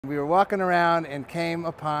We were walking around and came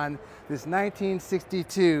upon this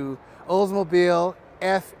 1962 Oldsmobile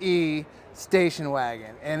FE station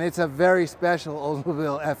wagon, and it's a very special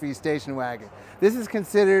Oldsmobile FE station wagon. This is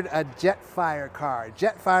considered a Jetfire car.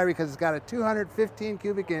 Jetfire because it's got a 215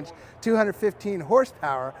 cubic inch, 215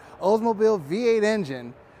 horsepower Oldsmobile V8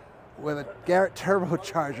 engine with a Garrett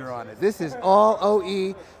turbocharger on it. This is all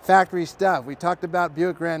OE factory stuff. We talked about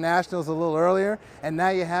Buick Grand Nationals a little earlier, and now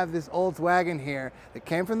you have this Olds wagon here that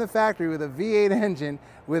came from the factory with a V8 engine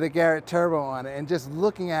with a Garrett turbo on it, and just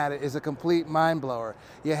looking at it is a complete mind blower.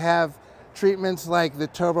 You have treatments like the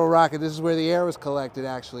turbo rocket. This is where the air was collected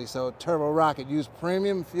actually, so turbo rocket used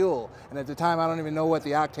premium fuel, and at the time I don't even know what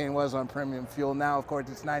the octane was on premium fuel. Now of course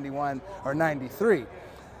it's 91 or 93.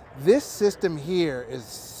 This system here is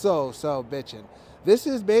so bitchin'. This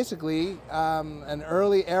is basically an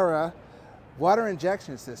early era water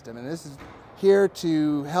injection system, and this is here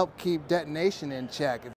to help keep detonation in check.